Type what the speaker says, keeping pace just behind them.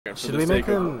Should we make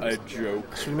them a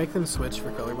joke? Should we make them switch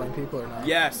for colorblind people or not?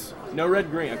 Yes. No red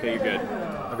green. Okay, you're good.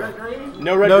 Okay.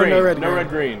 No red green. No red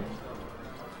green.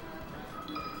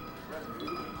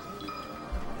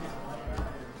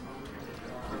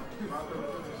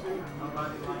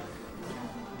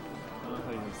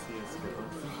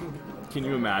 Can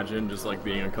you imagine just like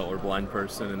being a colorblind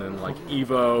person and then like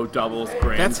Evo doubles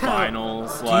grand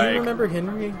finals? Do you remember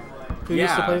Henry? Who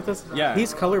used to play with us? Yeah.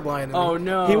 He's colorblind. And oh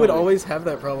no. He would always have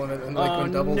that problem and like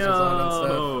when doubles was on and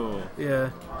stuff. Yeah.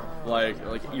 Like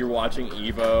you're watching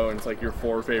Evo and it's like your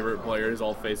 4 favorite players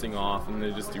all facing off and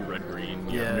they just do red green.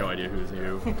 You have no idea who's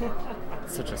who.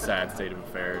 It's such a sad state of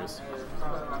affairs.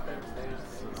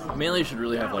 Melee should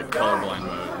really have like colorblind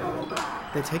mode.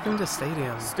 They take him to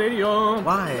Stadium. Stadium.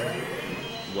 Why?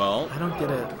 Well, I don't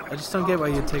get it. I just don't get why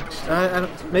you take. I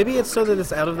don't, maybe it's so that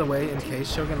it's out of the way in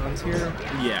case Shogun runs here.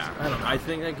 Yeah, I don't know. I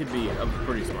think that could be a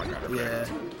pretty smart card. Yeah.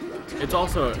 It's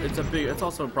also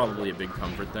probably a big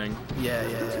comfort thing. Yeah.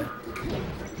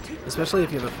 Especially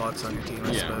if you have a Fox on your team,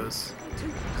 I suppose.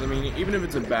 I mean, even if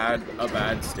it's a bad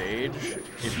stage,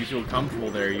 if you feel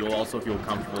comfortable there, you'll also feel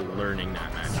comfortable learning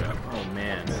that matchup. Oh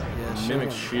man,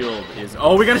 Memk's shield is.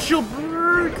 Oh, we got a shield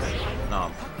break.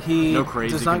 He no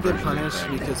crazy does not get punished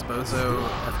because Bozo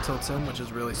F tilts him, which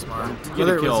is really smart.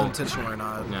 Whether it was intentional or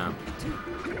not. No.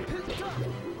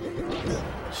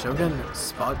 Shogun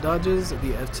spot dodges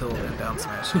the F tilt and down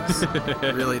smashes.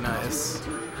 Really nice.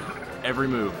 Every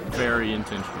move very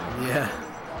intentional. Yeah.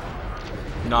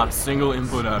 Not a single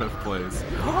input out of place.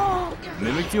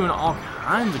 Memk doing all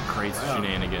kinds of crazy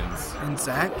shenanigans. And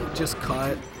Zac just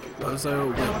caught Bozo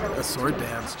with a sword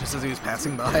dance just as he was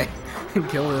passing by and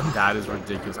killed him. That is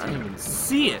ridiculous. I didn't even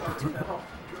see it.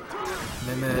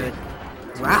 Memk.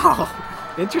 Wow.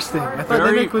 Interesting. I thought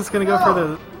Memk was going to go for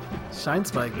the Shine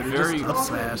Spike, but he just up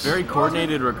smash. Very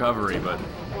coordinated recovery, but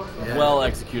well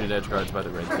executed edge guards by the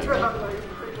red team.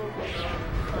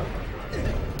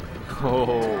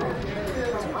 Oh.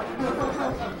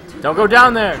 Don't go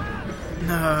down there!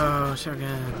 No,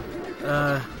 Shogun.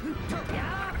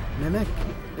 Memk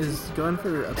is going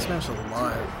for up smash a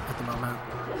lot at the moment.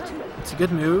 It's a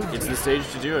good move. It's the stage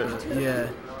to do it. Yeah.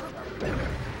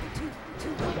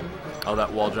 Oh,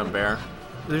 that wall jump bear.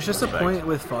 There's just a point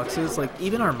with Foxes, like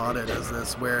even Armada does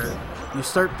this, where you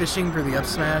start fishing for the up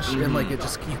smash and like you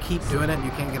keep doing it and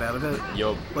you can't get out of it.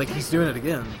 Yup. Like he's doing it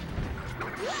again.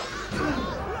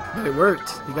 But it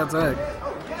worked. He got Zac.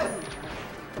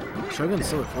 Shogun's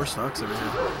still at 4 stocks over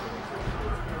here.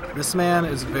 This man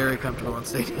is very comfortable in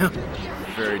Stadium.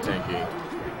 Very tanky.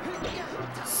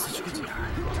 Such a good team.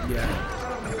 Yeah.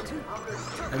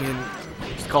 I mean...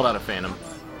 Just called out a Phantom.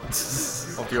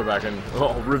 I'll have to go back and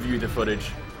review the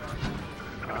footage.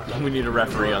 We need a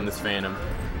referee on this Phantom.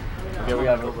 Okay, we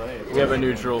have a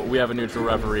neutral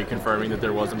referee confirming that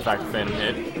there was in fact a Phantom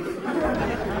hit.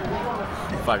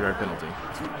 5-yard penalty.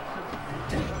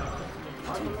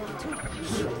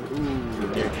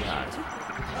 Ooh, near too high.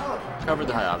 Covered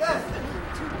the high option.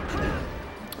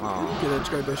 Oh. Good edge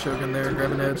guard by Shogun there,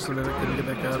 grab an edge so that it couldn't get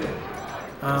back up.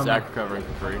 Zac recovering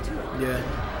for free. Yeah.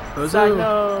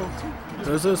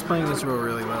 Bozo's playing this role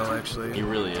really well, actually. He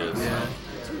really is. Yeah.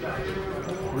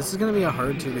 This is going to be a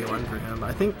hard 2v1 for him.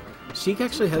 I think Sheik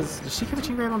actually has... Does Sheik have a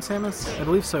chain grab on Samus? I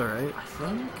believe so, right? I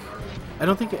think... I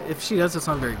don't think... If she does, it's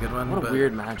not a very good one. What a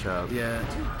weird matchup. Yeah.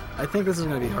 I think this is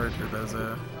going to be hard for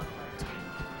Bozo.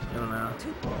 I don't know.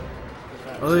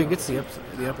 Although he gets the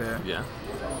up air. Yeah.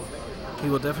 He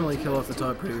will definitely kill off the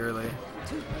top pretty early.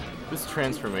 This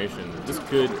transformation, this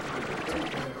could...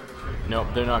 Nope,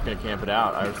 they're not going to camp it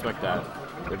out. I respect that.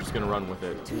 They're just going to run with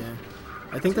it. Yeah.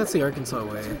 I think that's the Arkansas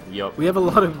way. Yep. We have a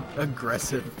lot of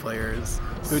aggressive players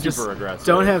who aggressive.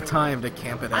 Don't have time to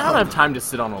camp it out. I don't have time to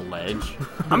sit on a ledge.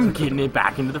 I'm getting it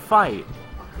back into the fight.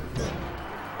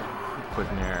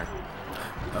 Quick nair.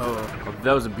 Oh.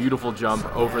 That was a beautiful jump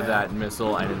over that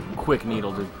missile and a quick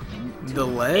needle to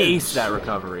ace that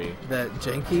recovery. That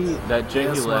janky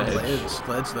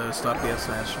ledge though stopped the F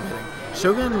smash from hitting.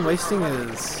 Shogun wasting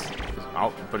his...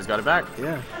 Oh, but he's got it back.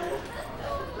 Yeah.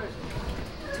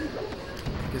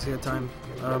 Guess he had time.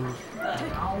 Oh.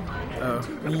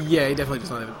 Yeah, he definitely does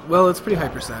not have it. Well, it's pretty high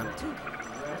percent.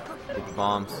 Hit the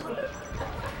bombs.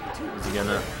 Is he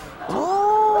gonna...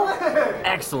 Oh!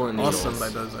 Excellent needles. Awesome by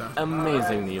Bozo.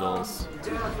 Amazing needles.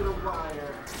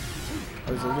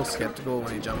 I was a little skeptical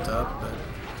when he jumped up, but...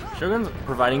 Shogun's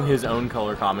providing his own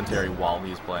color commentary while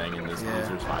he's playing in this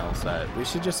loser's final set. We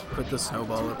should just put the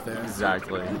snowball up there.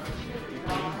 Exactly.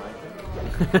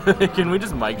 Can we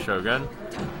just mic Shogun?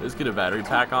 Let's get a battery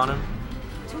pack on him.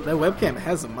 That webcam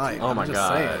has a mic. Oh my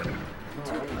god. Saying.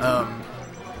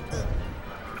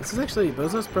 This is actually...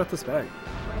 Bozo's brought this back.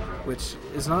 which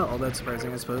is not all that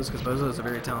surprising, I suppose, because Bozo is a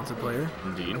very talented player.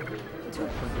 Indeed.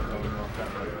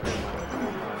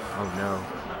 Oh no.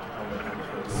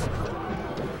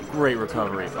 Great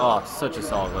recovery. Oh, such a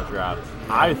solid left grab.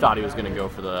 I thought he was going to go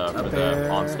for the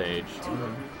on stage.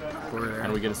 And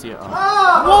are we going to see it? Oh,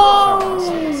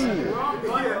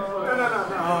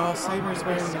 Saber's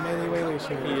wearing the Melee Waylay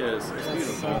shirt. He is.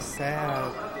 That's so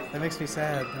sad. That makes me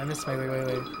sad. I miss Melee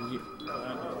Waylay.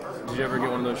 Did you ever get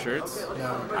one of those shirts?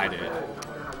 No. I did.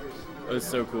 It was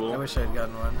so cool. I wish I had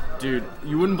gotten one. Dude,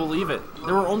 you wouldn't believe it.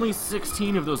 There were only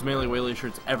 16 of those Melee Waylay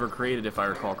shirts ever created, if I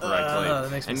recall correctly.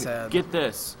 That makes me sad. Get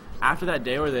this. After that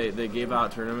day where they gave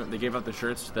out they gave out the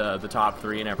shirts to the top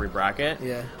 3 in every bracket.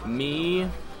 Yeah. Me,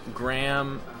 Gray,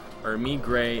 and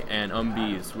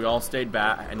Bees, we all stayed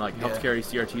back and helped carry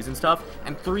CRTs and stuff.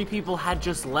 And 3 people had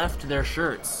just left their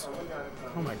shirts.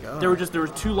 Oh my god. There were 2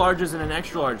 larges and an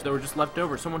extra large that were just left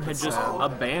over. Someone had just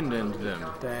abandoned them.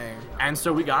 Dang. And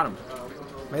so we got them.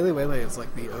 Melee Waylay is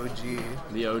like the OG.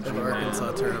 The OG, of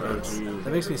Arkansas tournaments. OG.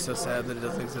 That makes me so sad that it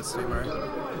doesn't exist anymore.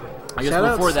 I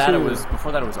guess before that it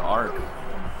was ARC.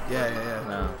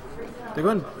 Yeah. They're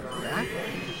going back?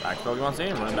 Back to Pokemon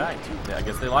Stadium, running back. Yeah, I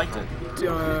guess they liked it.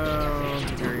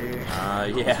 Don't agree.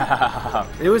 Yeah.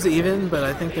 It was even, but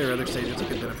I think there are other stages that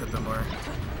could benefit them more.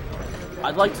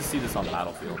 I'd like to see this on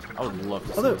Battlefield. I would love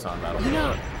to see this on Battlefield. You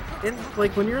know,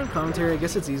 when you're in commentary, I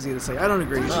guess it's easy to say, I don't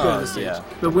agree, you should go to this stage. Yeah.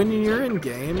 But when you're in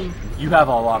game... You have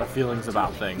a lot of feelings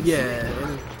about things. Yeah,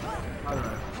 and I don't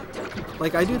know.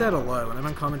 Like, I do that a lot. When I'm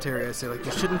on commentary, I say, like,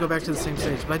 you shouldn't go back to the same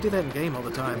stage. But I do that in game all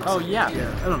the time. Oh, yeah. I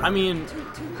don't know. I mean,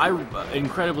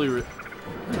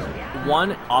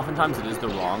 oftentimes it is the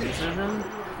wrong decision.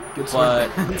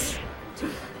 But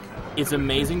it's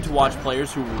amazing to watch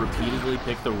players who repeatedly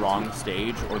pick the wrong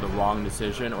stage or the wrong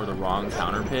decision or the wrong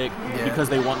counter pick because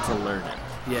they want to learn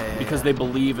it. Because they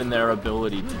believe in their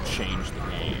ability to change the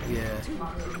game. Yeah.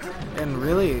 And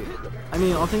really, I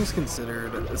mean, all things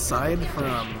considered, aside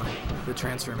from the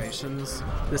transformations,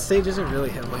 the stage isn't really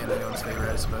heavily in anyone's favor,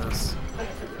 I suppose.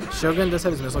 Shogun does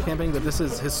have his missile camping, but this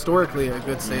is historically a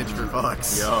good stage for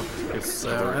Fox. Yup.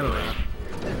 So, I don't know.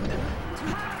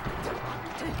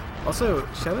 Also,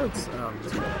 shoutouts,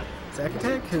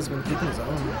 ZacAttack has been keeping his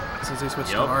own since he switched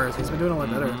to Mars. He's been doing a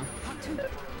lot better.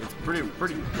 It's pretty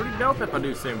dope if I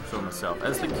do say so myself,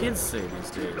 as the kids say these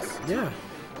days. Yeah.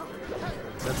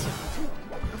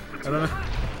 I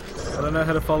don't know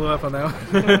how to follow up on that one.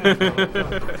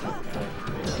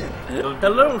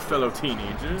 Hello, fellow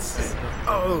teenagers.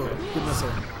 Oh, good missile.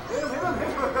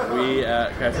 We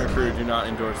at Cashmere Crew do not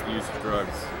endorse the use of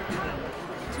drugs.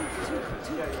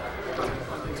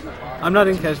 I'm not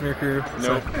in Cashmere Crew.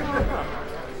 Nope. So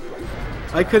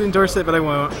I could endorse it, but I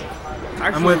won't.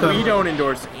 Actually, we don't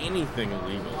endorse anything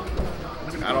illegal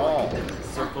at all.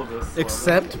 Circle this.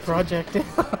 Except Project.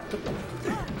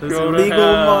 Those Go to illegal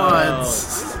hell.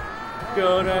 mods.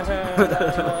 Go to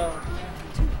hell.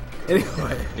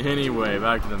 Anyway,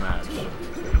 back to the match.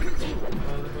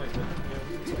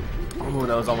 Oh,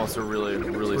 that was almost a really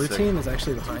Blue sick. team is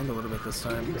actually behind a little bit this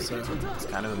time, so It's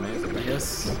kind of amazing. I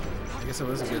guess it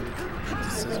was a good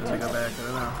decision to go back. I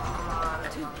don't know.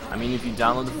 I mean, if you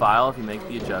download the file, if you make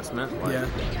the adjustment, Yeah.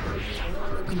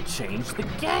 you can change the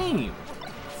game.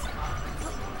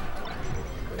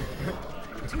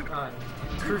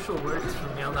 Crucial words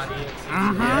from Mail.exe.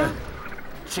 Yeah.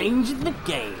 Change the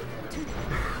game.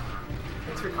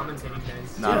 Thanks for commentating,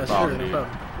 guys. Not a problem, sure, dude. no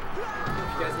problem. If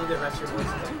you guys need to rest your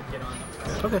voices, I can get on.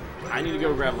 Okay. I need to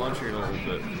go grab lunch here in a little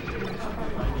bit.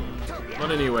 But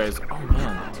anyways, oh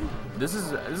man, this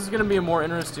is gonna be a more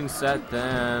interesting set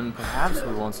than perhaps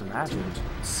we once imagined.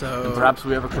 So And perhaps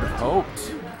we ever could have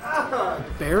hoped.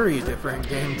 very different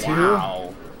game too.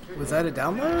 Wow. Was that a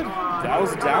download? That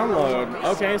was a download.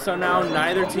 Okay, so now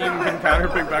neither team can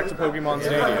counterpick back to Pokemon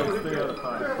Stadium.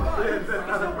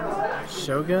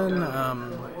 Shogun. I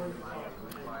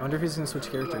wonder if he's gonna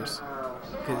switch characters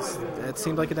because that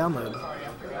seemed like a download.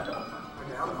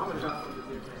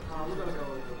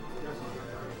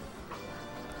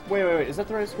 Wait, is that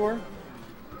the right score?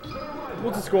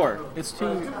 What's the score? It's too.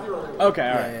 Okay,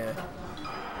 alright. Yeah.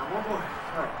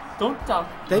 Don't talk.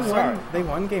 They sorry. won. They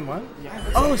won game one.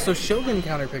 Oh, so Shogun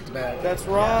counterpicked back. That's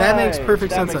right. That makes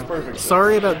perfect sense. Makes then. perfect sense.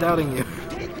 Sorry about doubting you.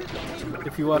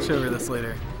 If you watch over this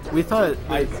later, we thought.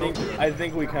 I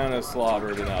think we kind of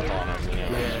slaughtered it up on him. You know?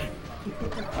 Yeah.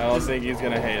 I don't think he's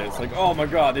gonna hate it. It's like, oh my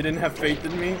god, they didn't have faith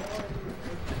in me.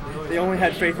 They only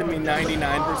had faith in me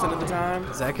 99% of the time.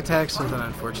 ZacAttack was an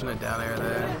unfortunate down air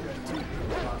there.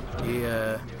 He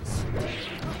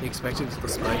expected the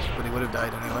spike, but he would have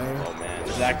died anyway. Oh man,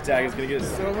 ZacAttack is gonna get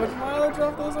so much mileage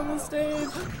off those on the stage.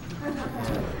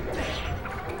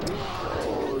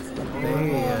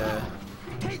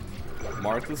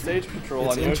 Martha stage control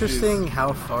It's on Yoshi's. interesting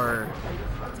how far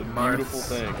It's a beautiful Marths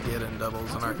thing. get in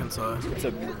doubles in Arkansas. It's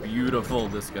a beautiful,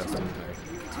 disgusting thing.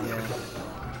 Yeah.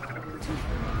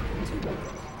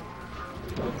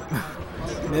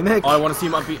 Mimic. Oh, I want to see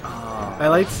him up. Oh, I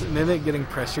liked Mimic getting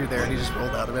pressured there, and he just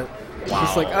rolled out of it. Wow.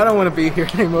 He's like, I don't want to be here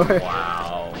anymore.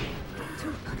 wow.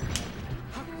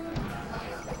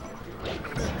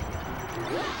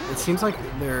 It seems like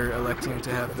they're electing to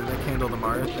have the Mimic handle the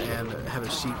Marth and have a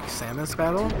Sheik Samus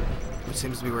battle, which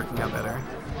seems to be working out better.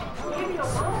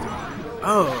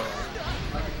 Oh.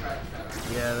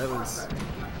 Yeah, that was...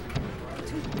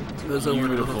 Those went a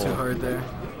little Beautiful. too hard there.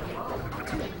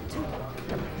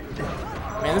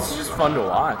 Man, this is just fun to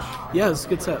watch. Yeah, it's a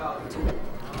good set.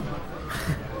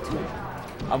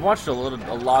 I've watched a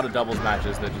lot of doubles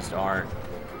matches that just aren't.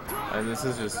 And this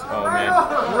is just, oh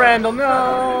man. Randall,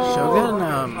 no! Shogun,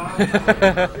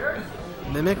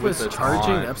 Mimic was the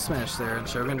charging taunt. up smash there, and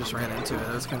Shogun just ran into it.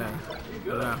 That was kind of, I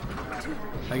don't know.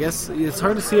 I guess it's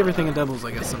hard to see everything in doubles,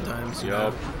 I guess, sometimes. you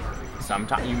Yup. know?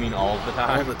 Sometimes, you mean all the All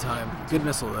time? the time. Good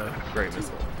missile, though. Great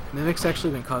missile. Mimic's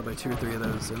actually been caught by 2 or 3 of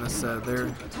those in this set.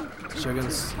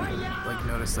 Shogun's, like,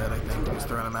 noticed that, I think. He was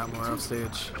throwing him out more off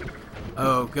stage.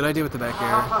 Oh, good idea with the back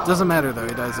air. Doesn't matter, though.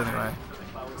 He dies anyway.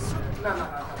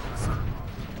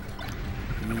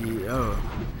 Oh,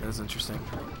 that was interesting.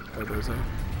 By Bozo.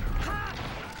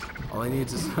 All he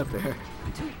needs is up air.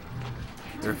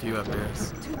 There are a few up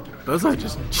airs. Bozo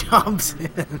just jumps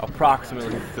in.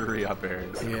 Approximately 3 up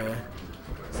airs. Yeah.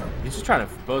 He's just trying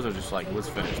to, Bozo just like, let's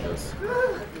finish this.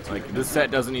 Like, this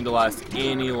set doesn't need to last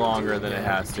any longer than it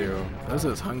has to.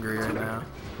 Bozo's hungry right now.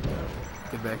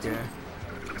 Good back air.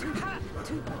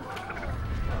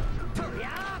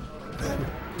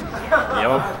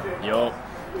 Yup.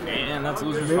 And that's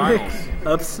losers Mimic finals.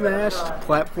 up smashed,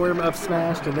 platform up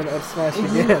smashed, and then up smashed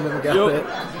again, and got Yup. it.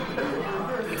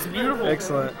 It's beautiful.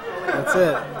 Excellent. That's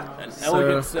it. An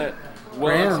elegant set. Well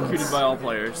Rams. executed by all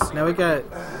players. Now we got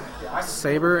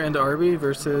Saber and Arby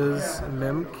versus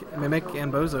Mimic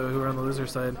and Bozo, who are on the loser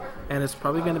side, and it's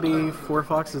probably going to be 4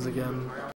 Foxes again.